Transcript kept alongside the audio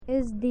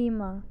is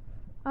DIma.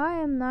 I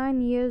am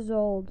 9 years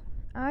old.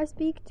 I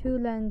speak two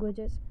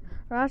languages,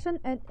 Russian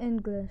and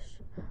English.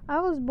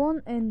 I was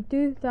born in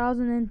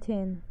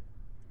 2010.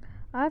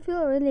 I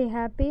feel really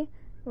happy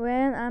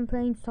when I'm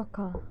playing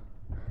soccer.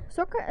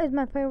 Soccer is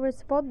my favorite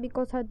sport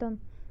because I don't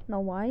know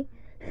why.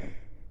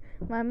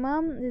 My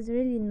mom is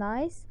really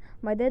nice.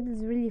 My dad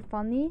is really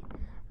funny.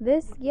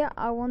 This year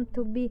I want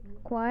to be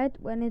quiet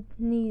when it's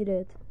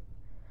needed.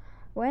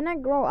 When I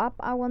grow up,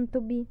 I want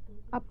to be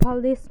a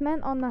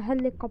policeman on a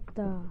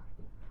helicopter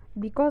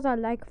because I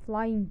like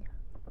flying.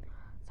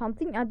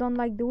 Something I don't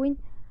like doing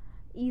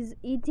is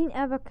eating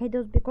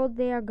avocados because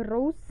they are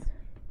gross.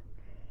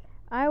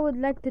 I would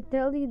like to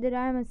tell you that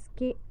I'm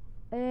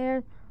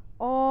scared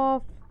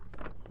of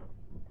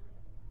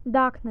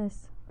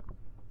darkness.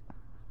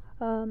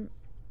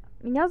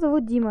 Меня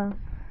зовут Дима.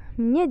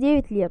 Мне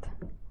 9 лет.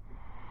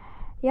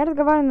 Я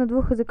разговариваю на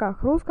двух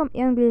языках, русском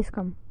и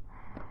английском.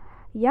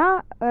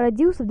 Я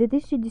родился в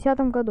 2010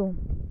 году.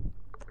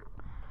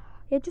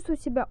 Я чувствую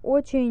себя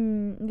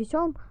очень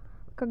веселым,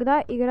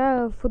 когда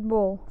играю в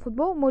футбол.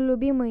 Футбол мой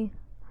любимый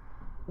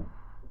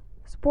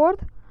спорт,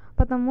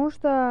 потому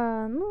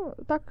что,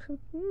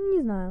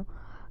 не знаю.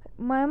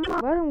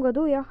 В этом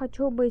году я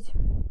хочу быть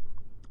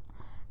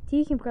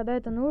тихим, когда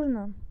это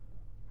нужно.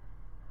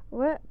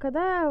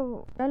 Когда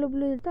я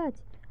люблю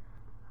летать,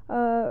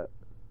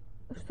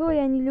 что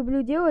я не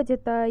люблю делать,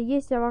 это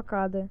есть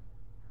авокадо,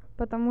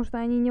 потому что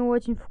они не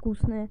очень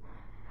вкусные.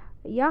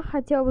 Я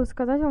хотела бы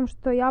сказать вам,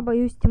 что я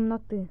боюсь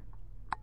темноты.